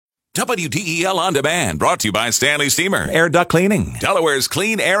WDEL On Demand, brought to you by Stanley Steamer, Air Duct Cleaning, Delaware's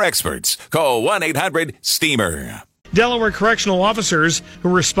clean air experts. Call 1-800-STEAMER. Delaware correctional officers who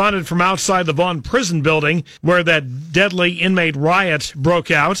responded from outside the Vaughn prison building where that deadly inmate riot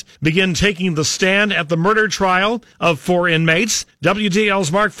broke out begin taking the stand at the murder trial of 4 inmates.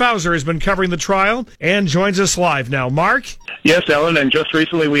 WDL's Mark Fauser has been covering the trial and joins us live now. Mark? Yes, Ellen, and just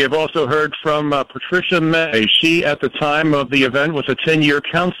recently we have also heard from Patricia May. She, at the time of the event, was a 10-year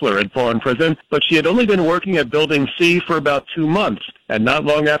counselor at Vaughn Prison, but she had only been working at Building C for about 2 months. And not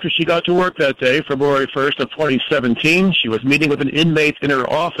long after she got to work that day, February 1st of 2017, she was meeting with an inmate in her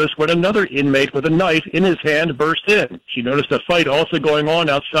office when another inmate with a knife in his hand burst in. She noticed a fight also going on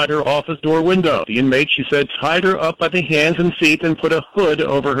outside her office door window. The inmate, she said, tied her up by the hands and feet and put a hood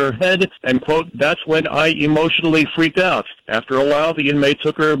over her head, and, quote, "That's when I emotionally freaked out." After a while, the inmate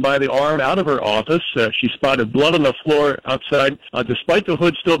took her by the arm out of her office. She spotted blood on the floor outside, despite the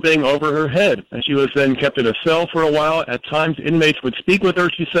hood still being over her head. And she was then kept in a cell for a while. At times, inmates would speak with her,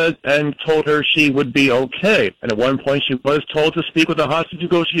 she said, and told her she would be okay. And at one point, she was told to speak with a hostage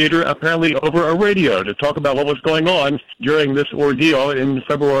negotiator, apparently over a radio, to talk about what was going on during this ordeal in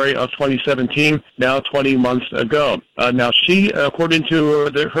February of 2017, now 20 months ago. Now, she, according to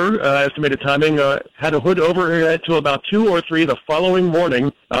her estimated timing, had a hood over her head till about 2 or 3 the following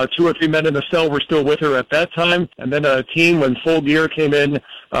morning. 2 or 3 men in the cell were still with her at that time, and then a team in full gear came in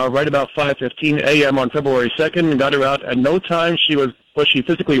right about 5:15 a.m. on February 2nd and got her out. At no time was she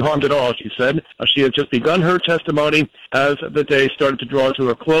physically harmed at all, she said. She had just begun her testimony as the day started to draw to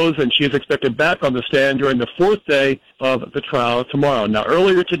a close, and she is expected back on the stand during the 4th day of the trial tomorrow. Now,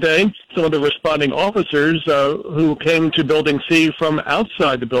 earlier today, some of the responding officers who came to Building C from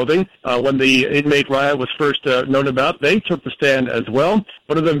outside the building when the inmate riot was first known about, they took the stand as well.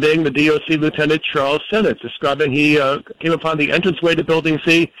 One of them being the DOC Lieutenant Charles Sennett, describing he came upon the entranceway to Building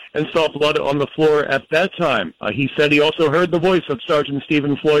C and saw blood on the floor at that time. He said he also heard the voice of Sergeant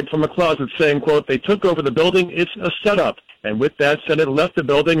Stephen Floyd from a closet saying, quote, "They took over the building. It's a setup." And with that, Sennett left the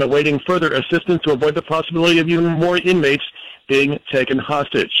building awaiting further assistance to avoid the possibility of even more inmates being taken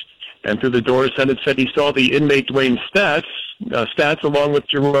hostage. And through the door, Sennett said he saw the inmate Dwayne Stats. Stats, along with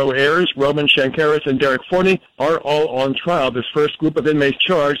Jerome Ayers, Roman Shankaris, and Derek Forney, are all on trial. This first group of inmates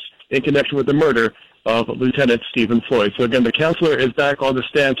charged in connection with the murder of Lieutenant Stephen Floyd. So again, the counselor is back on the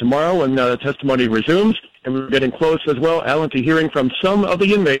stand tomorrow when testimony resumes. And we're getting close as well, Alan, to hearing from some of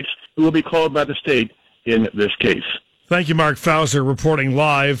the inmates who will be called by the state in this case. Thank you, Mark Fauser, reporting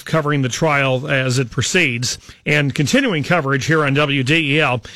live, covering the trial as it proceeds, and continuing coverage here on WDEL.